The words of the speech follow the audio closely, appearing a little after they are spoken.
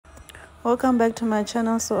Welcome back to my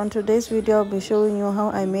channel. So on today's video I'll be showing you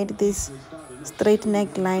how I made this straight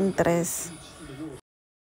neckline dress.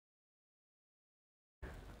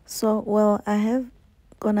 So I have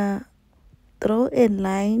gonna draw a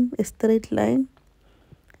line, a straight line,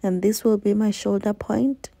 and this will be my shoulder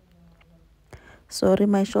point,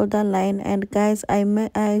 my shoulder line. And guys,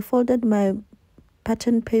 I folded my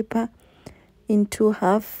pattern paper into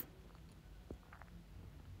half.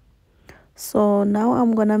 So now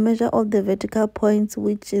I'm gonna measure all the vertical points,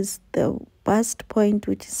 which is the bust point,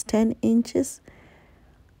 which is 10 inches.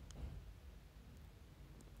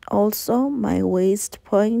 Also my waist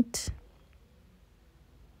point,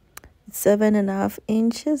 7.5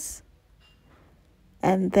 inches.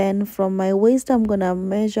 And then from my waist I'm gonna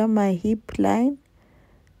measure my hip line,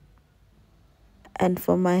 and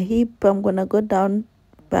for my hip I'm gonna go down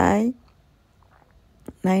by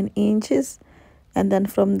 9 inches. And then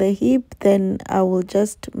from the hip, then I will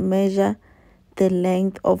just measure the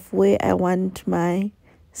length of where I want my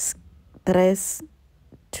dress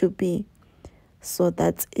to be. So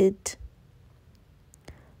that's it.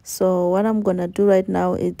 So what I'm gonna do right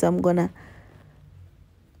now is I'm gonna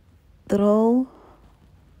draw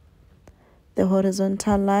the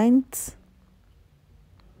horizontal lines.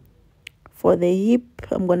 For the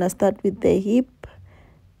hip, I'm gonna start with the hip.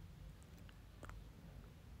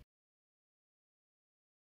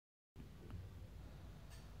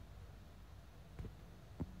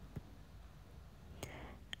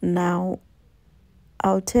 Now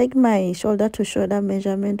I'll take my shoulder to shoulder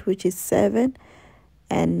measurement, which is 7,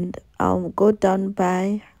 and I'll go down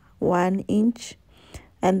by 1 inch.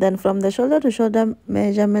 And then from the shoulder to shoulder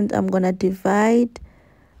measurement, I'm gonna divide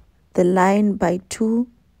the line by 2.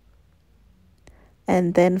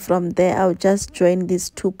 And then from there, I'll just join these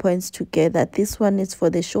 2 points together. This one is for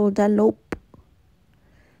the shoulder loop.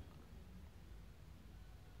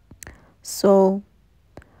 So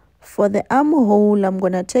for the armhole, I'm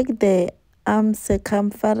gonna take the arm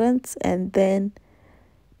circumference and then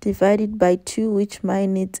divide it by 2, which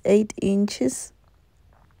mine needs 8 inches.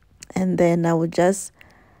 And then I will just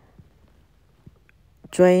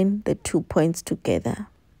join the 2 points together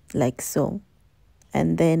like so.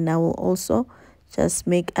 And then I will also just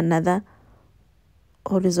make another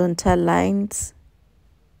horizontal lines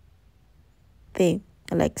there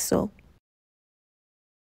like so.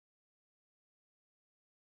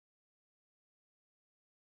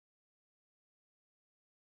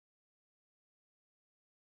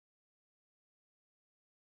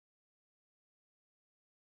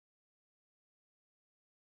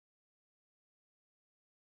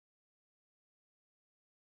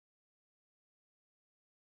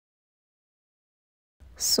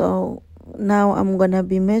 So now I'm gonna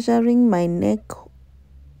be measuring my neck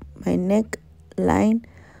line.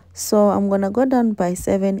 So I'm gonna go down by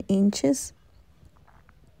 7 inches,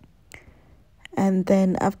 and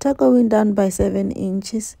then after going down by 7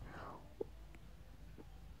 inches,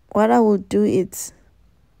 what I will do is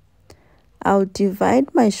I'll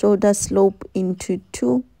divide my shoulder slope into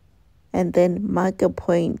 2 and then mark a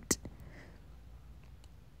point.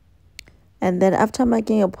 And then after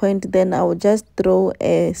marking a point, then I will just draw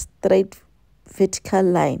a straight vertical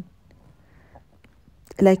line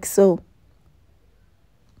like so.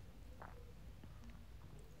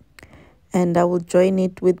 And I will join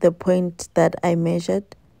it with the point that I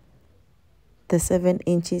measured, the 7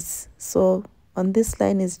 inches. So on this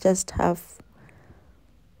line is just half.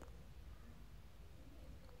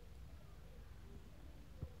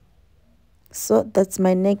 So that's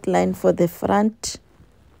my neckline for the front.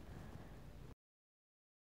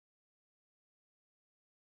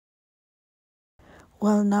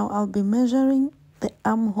 Well, now I'll be measuring the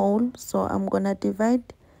armhole. So I'm gonna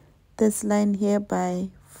divide this line here by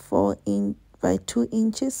 2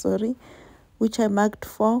 inches, which I marked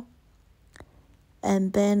 4.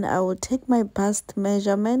 And then I will take my bust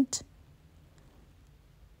measurement,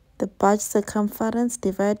 the bust circumference,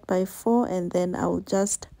 divide by 4, and then I will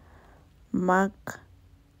just mark,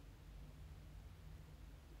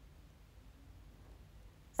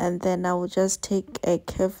 and then I will just take a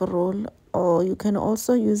curve rule, or you can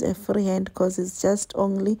also use a freehand because it's just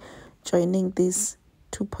only joining these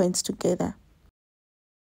 2 points together.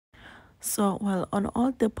 So on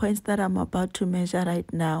all the points that I'm about to measure right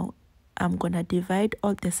now, I'm gonna divide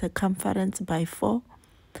all the circumference by 4.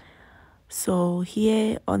 So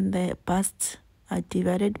here on the bust, I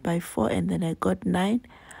divided by 4 and then I got 9.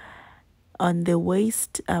 On the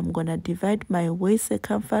waist, I'm gonna divide my waist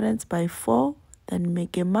circumference by 4, then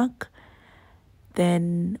make a mark.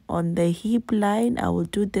 Then on the hip line, I will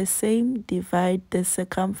do the same, divide the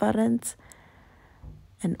circumference,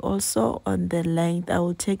 And also on the length, I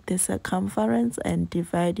will take the circumference and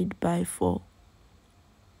divide it by 4.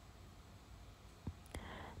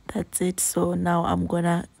 That's it. So now I'm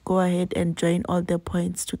gonna go ahead and join all the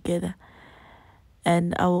points together.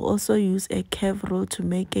 And I will also use a curve rule to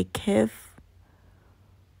make a curve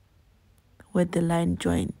where the line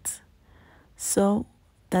joins. So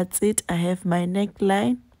that's it. I have my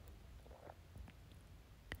neckline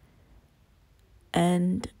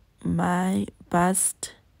and my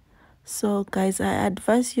bust. So guys, I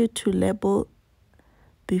advise you to label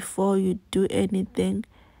before you do anything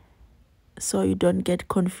so you don't get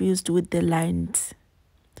confused with the lines.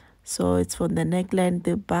 So it's from the neckline,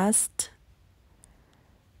 the bust,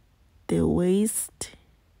 the waist,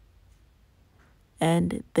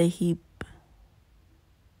 and the hip.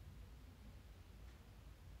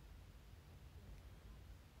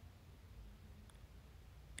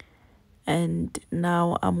 And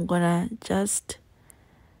now I'm gonna just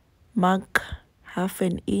mark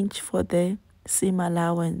 1/2 inch for the seam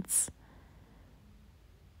allowance.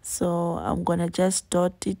 So I'm gonna just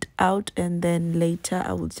dot it out, and then later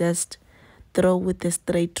I will just draw with a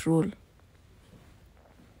straight rule.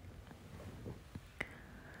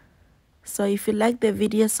 So if you like the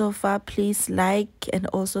video so far, please like and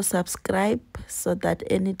also subscribe so that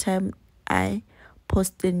anytime I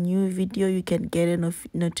post a new video you can get a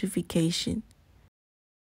notification.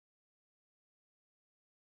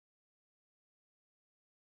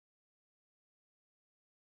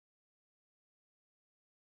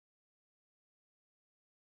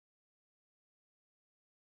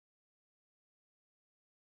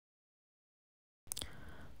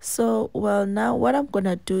 So well, now what I'm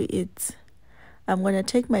gonna do is I'm gonna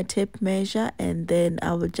take my tape measure, and then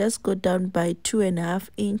I will just go down by 2.5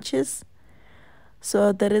 inches.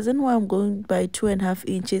 So the reason why I'm going by 2.5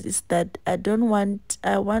 inches is that I want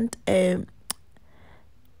the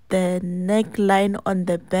neckline on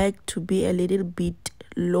the back to be a little bit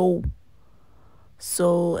low.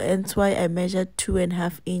 So that's why I measured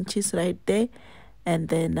 2.5 inches right there, and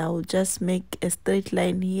then I will just make a straight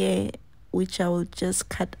line here, which I will just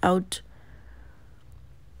cut out.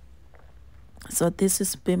 So this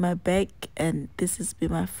is be my back and this is be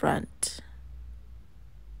my front.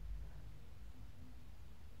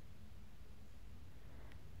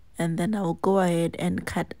 And then I will go ahead and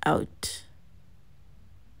cut out.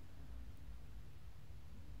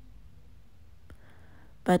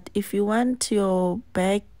 But if you want your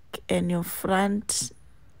back and your front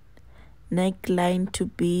neckline to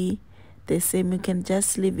be the same, you can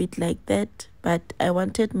just leave it like that. But I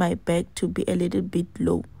wanted my back to be a little bit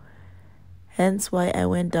low, hence why I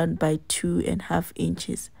went down by 2.5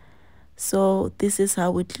 inches. So this is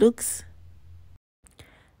how it looks.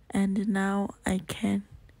 And now I can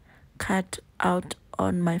cut out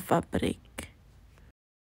on my fabric.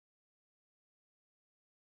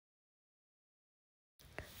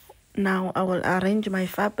 Now I will arrange my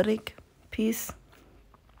fabric piece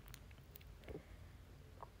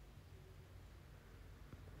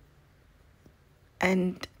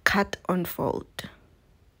and cut on fold.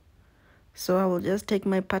 So I will just take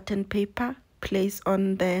my pattern paper, place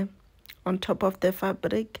on top of the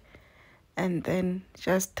fabric, and then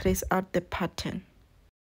just trace out the pattern.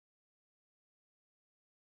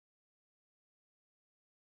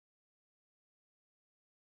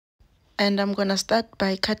 And I'm gonna start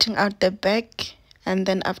by cutting out the back, and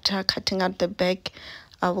then after cutting out the back,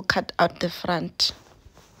 I will cut out the front.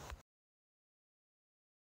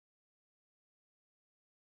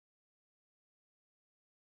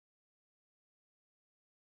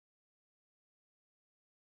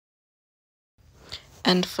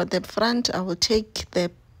 And for the front, I will take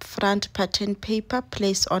the front pattern paper,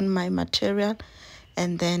 place on my material,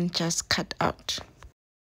 and then just cut out.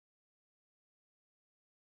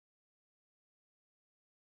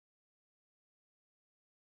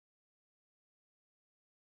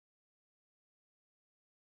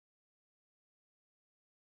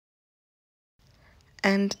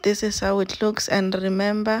 And this is how it looks. And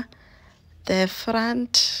remember, the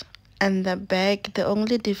front and the back, the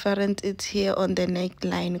only difference is here on the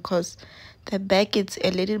neckline, because the back is a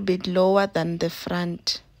little bit lower than the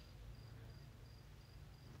front.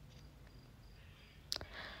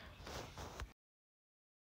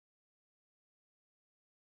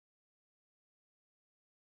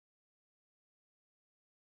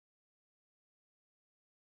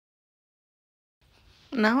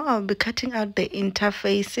 Now I'll be cutting out the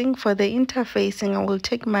interfacing. For the interfacing, I will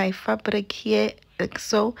take my fabric here like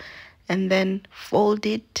so, and then fold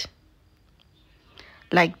it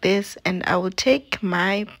like this, and I will take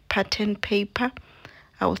my pattern paper.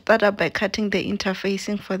 I will start out by cutting the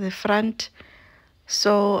interfacing for the front.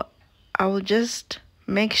 So I will just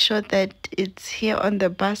make sure that it's here on the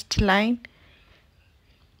bust line.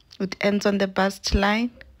 It ends on the bust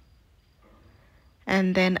line,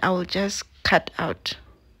 and then I will just cut out.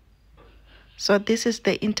 So this is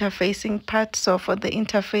the interfacing part. So for the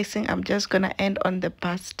interfacing, I'm just going to end on the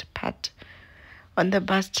bust part, on the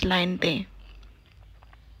bust line there.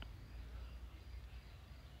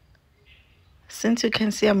 Since you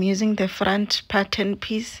can see I'm using the front pattern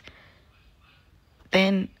piece,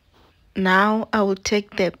 then now I will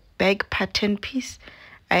take the back pattern piece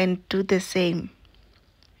and do the same.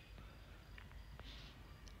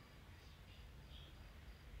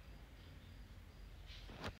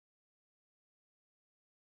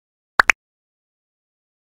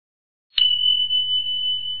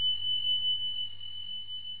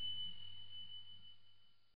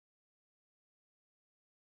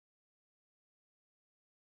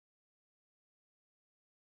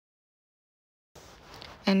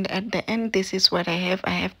 And at the end, this is what I have.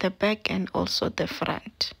 I have the back and also the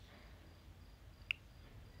front.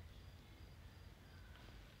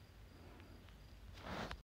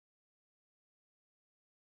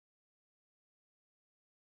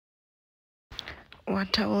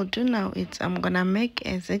 What I will do now is I'm gonna make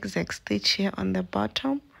a zigzag stitch here on the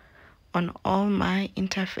bottom on all my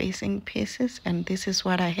interfacing pieces, and this is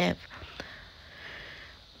what I have.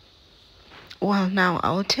 Well, now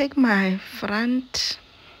I'll take my front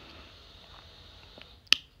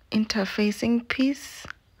interfacing piece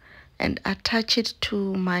and attach it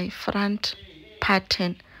to my front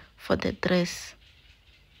pattern for the dress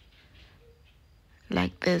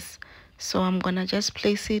like this. So I'm gonna just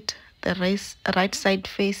place it the right side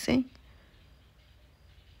facing,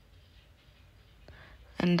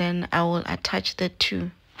 and then I will attach the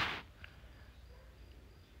two.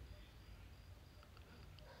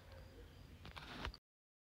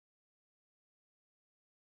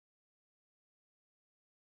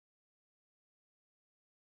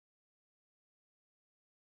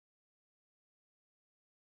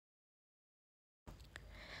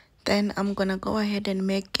 Then I'm gonna go ahead and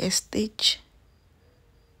make a stitch.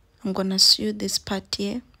 I'm gonna sew this part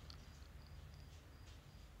here.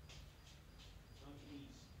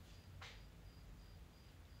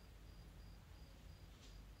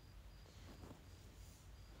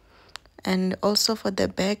 And also for the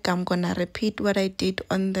back, I'm gonna repeat what I did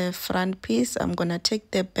on the front piece. I'm gonna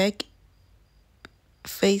take the back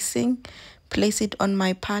facing, place it on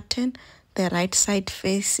my pattern, the right side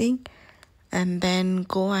facing, and then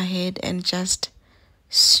go ahead and just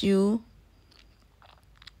sew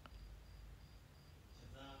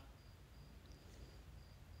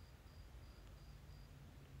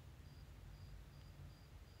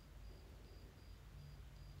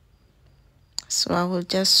so I will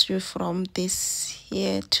just sew from this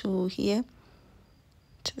here to here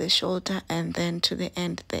to the shoulder and then to the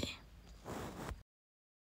end there.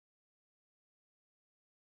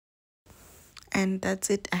 And that's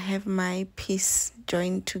it. I have my piece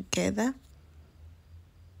joined together,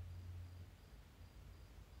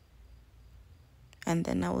 and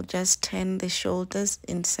then I will just turn the shoulders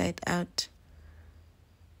inside out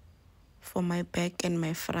for my back and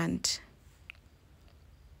my front.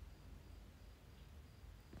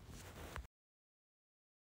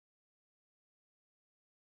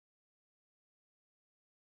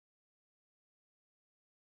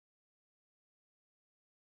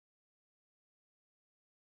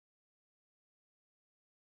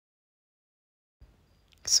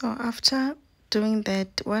 So after doing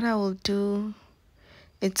that, what I will do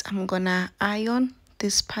is I'm gonna iron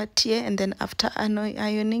this part here, and then after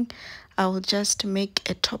ironing, I will just make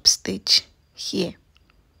a top stitch here.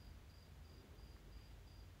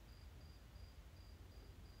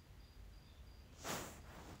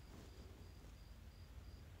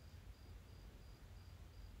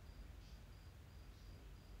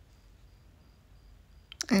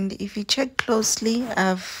 And if you check closely,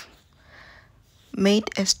 I've made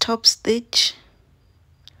a top stitch.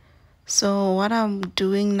 So what I'm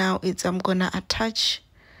doing now is I'm gonna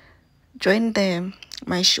join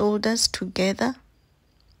my shoulders together,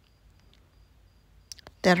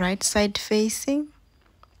 the right side facing,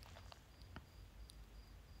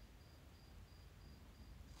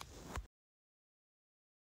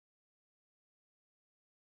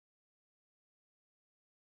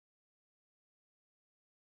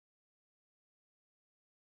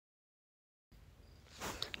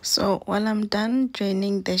 so while I'm done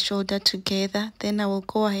joining the shoulder together, then I will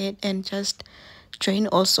go ahead and just join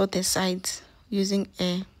also the sides using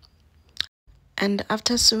a, and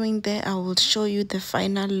after sewing there, I will show you the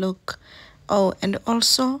final look. Oh, and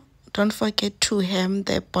also don't forget to hem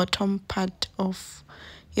the bottom part of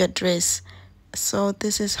your dress. So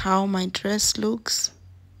this is how my dress looks.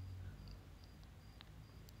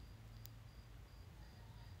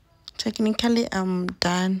 Technically, I'm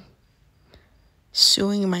done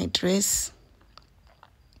sewing my dress,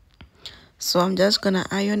 so I'm just gonna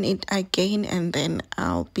iron it again and then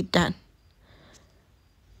I'll be done.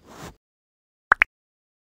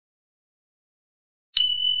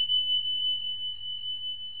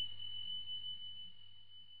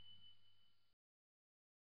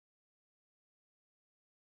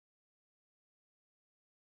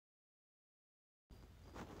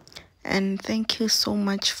 And thank you so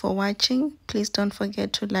much for watching. Please don't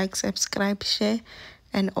forget to like, subscribe, share,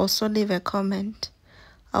 and also leave a comment.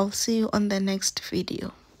 I'll see you on the next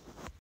video.